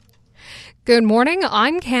Good morning,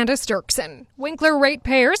 I'm Candace Dirksen. Winkler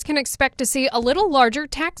ratepayers can expect to see a little larger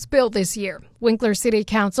tax bill this year. Winkler City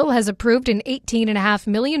Council has approved an $18.5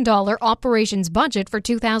 million operations budget for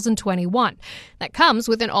 2021. That comes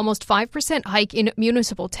with an almost 5% hike in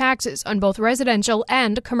municipal taxes on both residential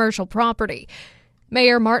and commercial property.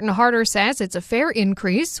 Mayor Martin Harder says it's a fair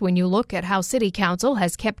increase when you look at how City Council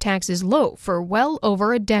has kept taxes low for well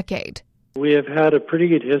over a decade. We have had a pretty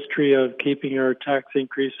good history of keeping our tax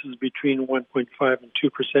increases between 1.5 and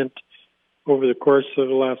 2% over the course of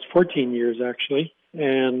the last 14 years, actually.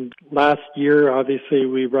 And last year, obviously,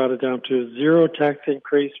 we brought it down to a zero tax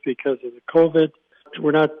increase because of the COVID.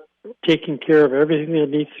 We're not taking care of everything that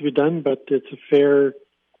needs to be done, but it's a fair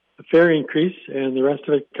increase, and the rest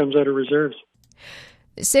of it comes out of reserves.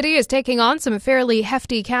 The city is taking on some fairly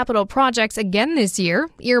hefty capital projects again this year,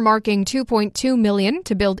 earmarking $2.2 million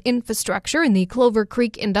to build infrastructure in the Clover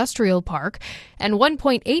Creek Industrial Park, and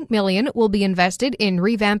 $1.8 million will be invested in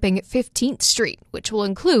revamping 15th Street, which will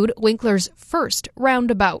include Winkler's first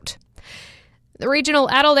roundabout. The Regional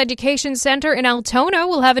Adult Education Center in Altona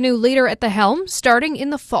will have a new leader at the helm starting in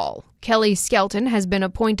the fall. Kelly Skelton has been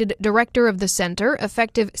appointed director of the center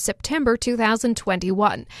effective September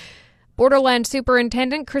 2021. Borderland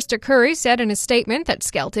Superintendent Krista Curry said in a statement that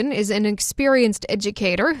Skelton is an experienced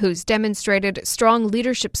educator who's demonstrated strong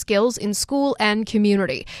leadership skills in school and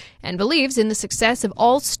community and believes in the success of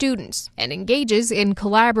all students and engages in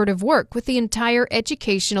collaborative work with the entire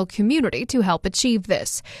educational community to help achieve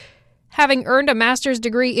this. Having earned a master's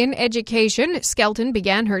degree in education, Skelton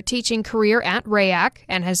began her teaching career at RAAC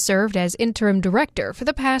and has served as interim director for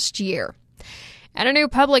the past year. And a new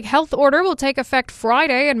public health order will take effect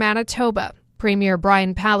Friday in Manitoba. Premier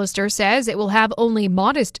Brian Pallister says it will have only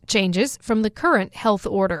modest changes from the current health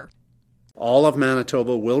order. All of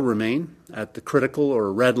Manitoba will remain at the critical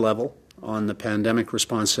or red level on the pandemic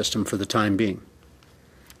response system for the time being.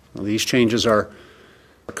 Well, these changes are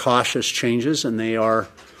cautious changes, and they are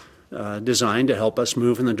designed to help us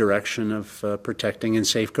move in the direction of protecting and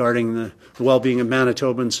safeguarding the well-being of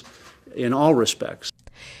Manitobans in all respects.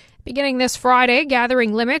 Beginning this Friday,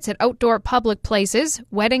 gathering limits at outdoor public places,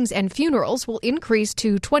 weddings and funerals will increase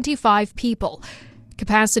to 25 people.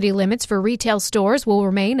 Capacity limits for retail stores will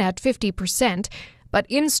remain at 50%, but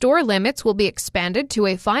in-store limits will be expanded to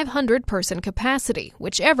a 500-person capacity,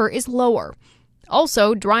 whichever is lower.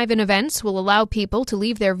 Also, drive-in events will allow people to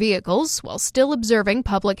leave their vehicles while still observing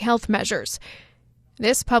public health measures.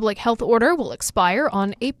 This public health order will expire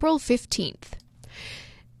on April 15th.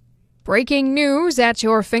 Breaking news at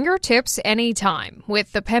your fingertips anytime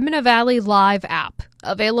with the Pembina Valley Live app,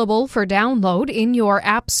 available for download in your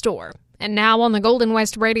app store. And now on the Golden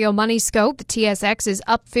West Radio Money Scope, the TSX is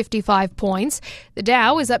up 55 points. The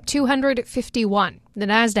Dow is up 251. The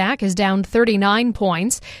Nasdaq is down 39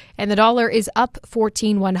 points. And the dollar is up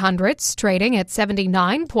 14 100ths, trading at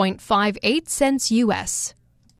 79.58 cents U.S.